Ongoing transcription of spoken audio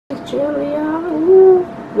Jelly, ooh,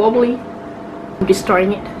 wobbly. I'm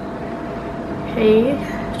destroying it. Okay,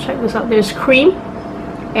 check this out. There's cream,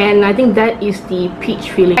 and I think that is the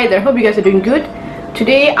peach filling. Hi there, hope you guys are doing good.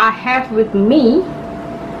 Today I have with me,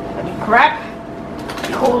 let me grab,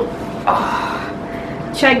 hold,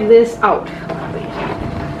 check this out.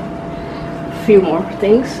 A few more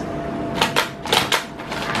things.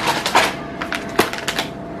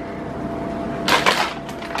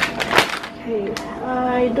 Okay,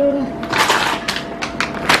 I don't,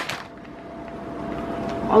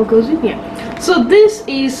 all goes in here. So this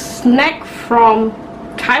is snack from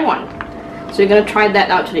Taiwan. So you're gonna try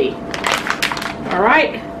that out today.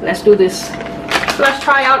 Alright, let's do this. So let's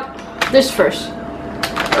try out this first.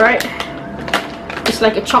 Alright. It's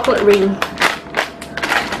like a chocolate ring.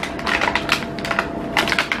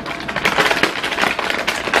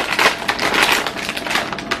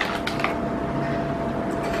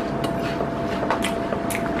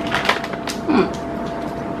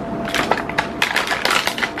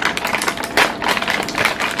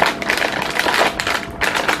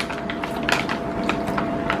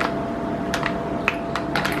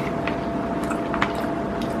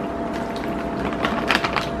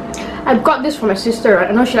 I got this for my sister.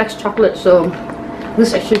 I know she likes chocolate, so this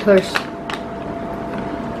is actually hers.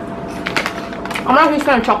 I'm not a huge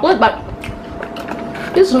fan of chocolate, but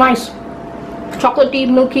this is nice. Chocolatey,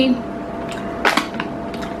 milky.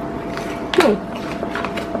 Okay.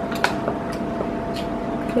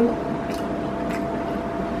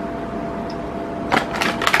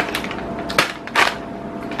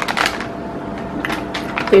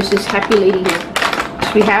 There's this happy lady here.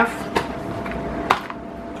 So we have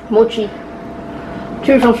mochi,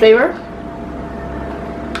 two different flavor.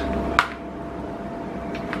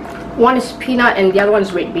 One is peanut and the other one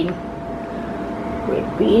is red bean.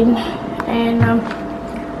 Red bean and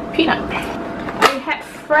peanut. We had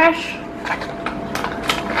fresh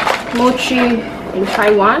mochi in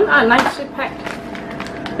Taiwan. Nicely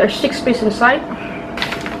packed. There's 6 pieces inside.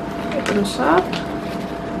 Open this up.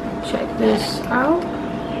 Check this out.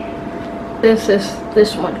 This is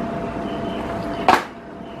this one.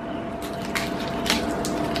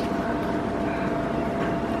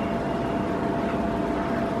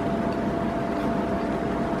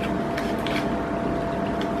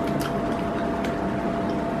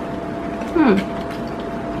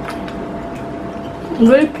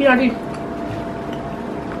 Very peanutty.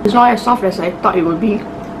 It's not as soft as I thought it would be.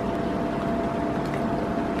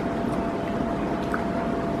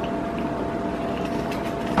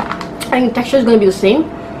 I think the texture is going to be the same,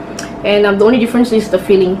 and the only difference is the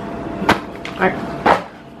filling. Alright.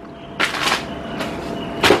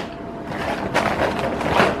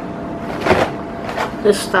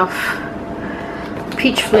 This stuff,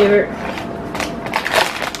 peach flavor.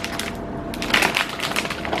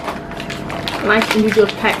 Nice individual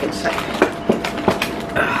pack inside.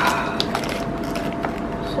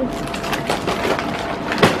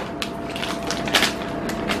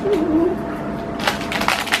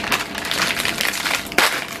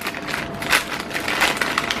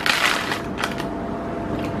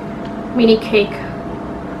 Mini cake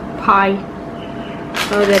pie.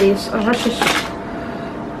 Oh, that is. Oh, that's just.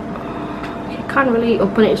 You can't really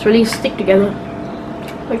open it. It's really stick together.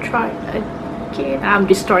 Let me try again. I'm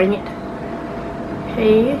destroying it.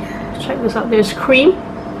 Okay, check this out. There's cream,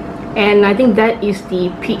 and I think that is the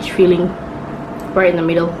peach filling right in the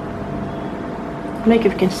middle. I don't know if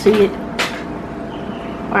you can see it.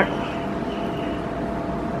 Alright.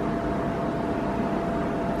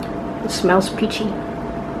 It smells peachy.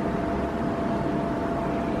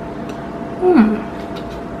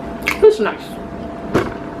 This is nice.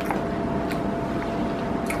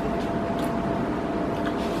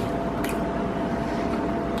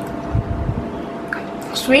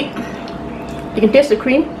 Sweet. You can taste the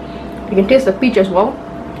cream. You can taste the peach as well.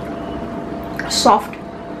 Soft.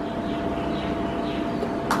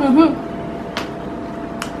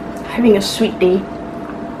 Having a sweet day.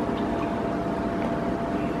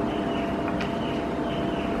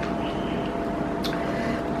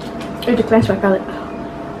 It to cleanse my palate.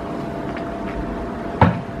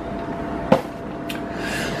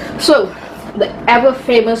 So, the ever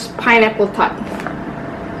famous pineapple tart.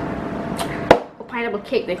 Pineapple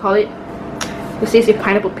cake, they call it. This is a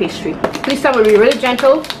pineapple pastry. Please tell me, be really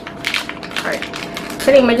gentle. Alright.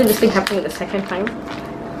 Can you imagine this thing happening the second time?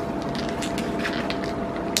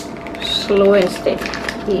 Slow and steady.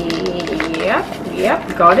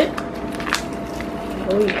 Yep, got it.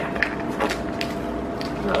 Oh yeah.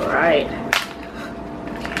 Alright.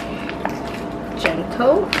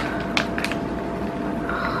 Gentle.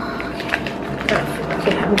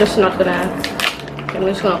 Okay, I'm just not gonna I'm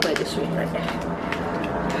just gonna open it this way, right?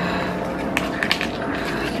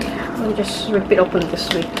 Let me just rip it open this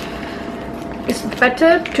way. It's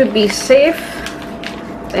better to be safe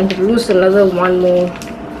than to lose another one more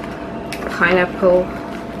pineapple.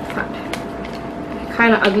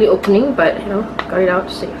 Kind of ugly opening, but you know, got it out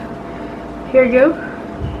safe. Here you go.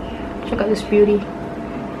 Check out this beauty.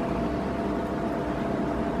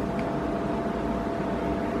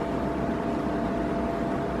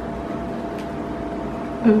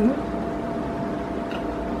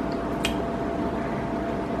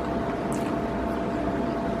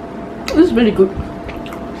 This is really good.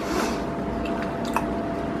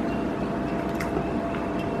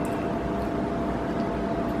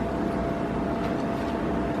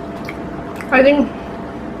 I think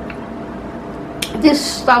this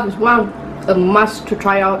stuff is one of the must to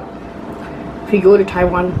try out if you go to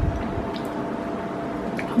Taiwan.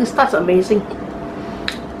 This stuff's amazing.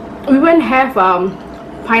 We went and have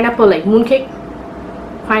pineapple, like mooncake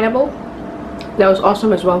pineapple. That was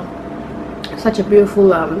awesome as well. Such a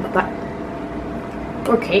beautiful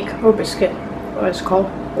or cake or biscuit, what it's called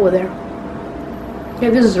over there. Yeah,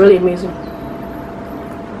 this is really amazing.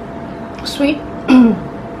 Sweet.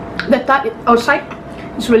 The tart outside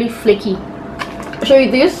is really flaky. I'll show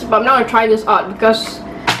you this, but I'm not gonna try this out because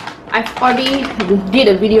I've already did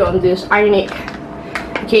a video on this iron egg.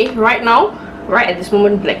 Okay, right now, right at this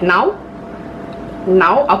moment, like now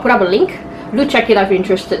I'll put up a link. Do check it out if you're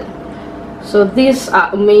interested. So these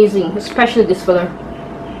are amazing, especially this filler,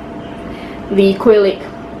 the quail egg.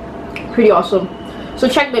 Pretty awesome. So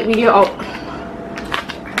check that video out.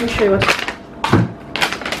 Let me show you what's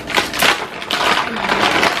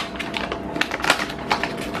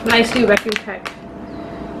nicely vacuum packed.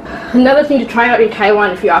 Another thing to try out in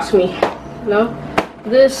Taiwan, if you ask me.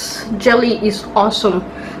 This jelly is awesome.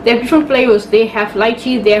 They have different flavors. They have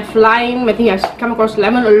lychee, they have lime, I think I've come across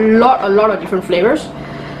lemon, a lot of different flavors.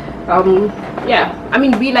 Yeah, I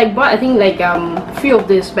mean, we bought I think like few of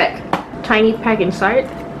this back, tiny pack inside.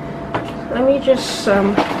 Let me just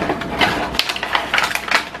oh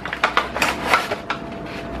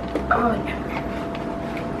yeah,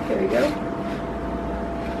 here we go.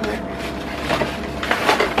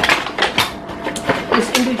 It's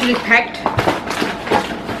individually packed.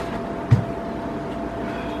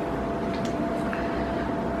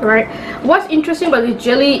 Right, what's interesting about this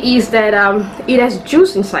jelly is that it has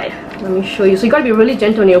juice inside. Let me show you. So you gotta be really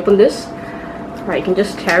gentle when you open this. Right, you can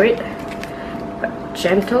just tear it, but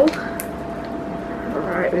gentle.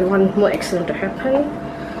 Alright, we want more accident to happen.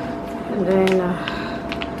 And then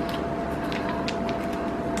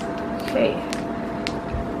okay,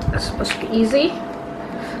 that's supposed to be easy.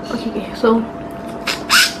 Okay, so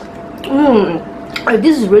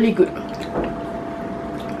this is really good.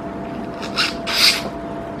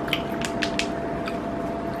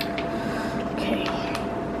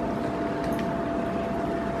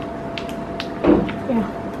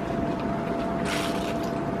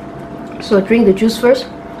 So drink the juice first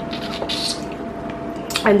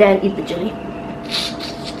and then eat the jelly.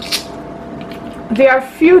 There are a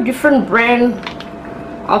few different brands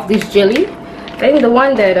of this jelly. I think the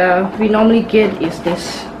one that we normally get is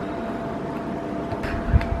this.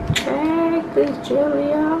 Check this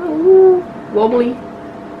jelly out. Ooh, wobbly.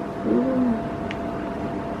 Ooh.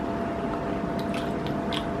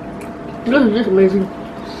 This is just amazing.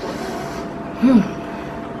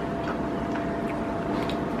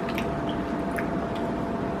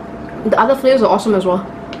 The other flavors are awesome as well.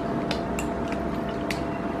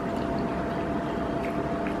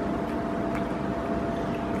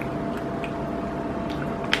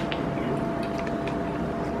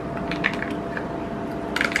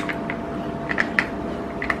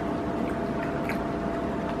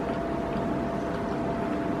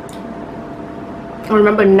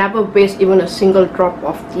 Remember, never waste even a single drop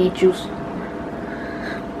of the juice.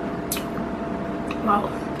 Wow,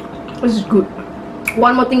 this is good.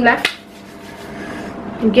 One more thing left.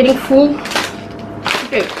 I'm getting full.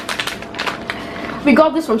 Okay, we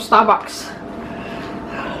got this from Starbucks.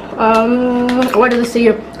 What does it say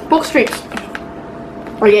here? Book Street.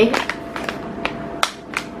 Okay,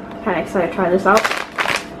 kind of excited to try this out.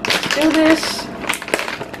 Do this.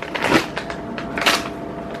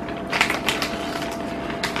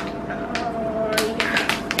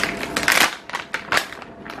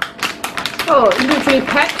 Oh, individually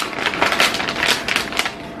packed.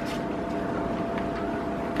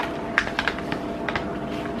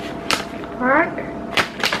 Alright,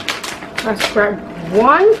 let's grab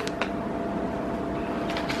one.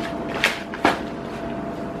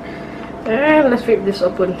 And let's rip this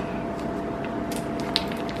open.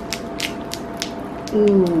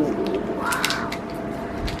 Ooh.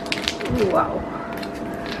 Wow.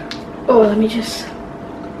 Oh, let me just...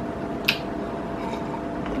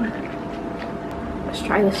 Let's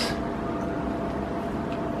try this.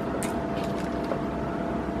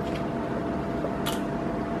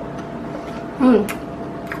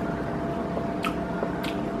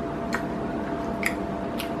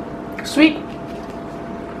 Sweet.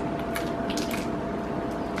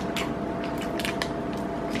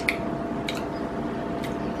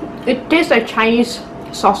 It tastes like Chinese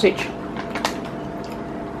sausage.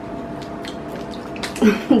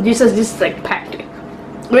 This is like packed.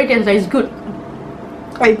 Great, and it's good.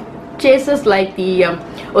 It tastes like the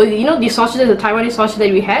or you know the sausages, the Taiwanese sausage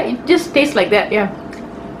that we had. It just tastes like that, yeah.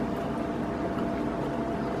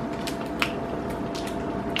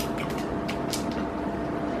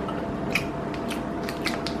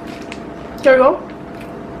 There we go.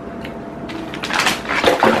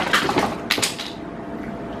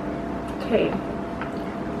 Okay.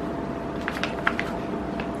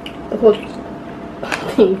 The whole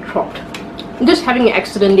thing dropped. I'm just having an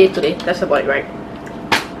accident day today. That's about it, right?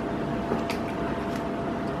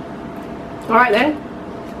 Alright then.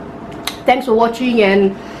 Thanks for watching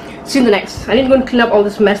and see you in the next. I need to go and clean up all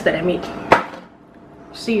this mess that I made.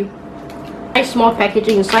 See you. Nice small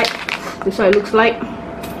packaging inside. This is what it looks like.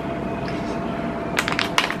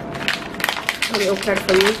 Let me open it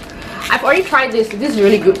for you. I've already tried this. This is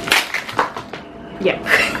really good. Yep.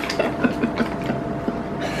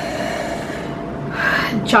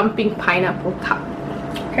 Jumping pineapple cup.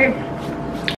 Okay.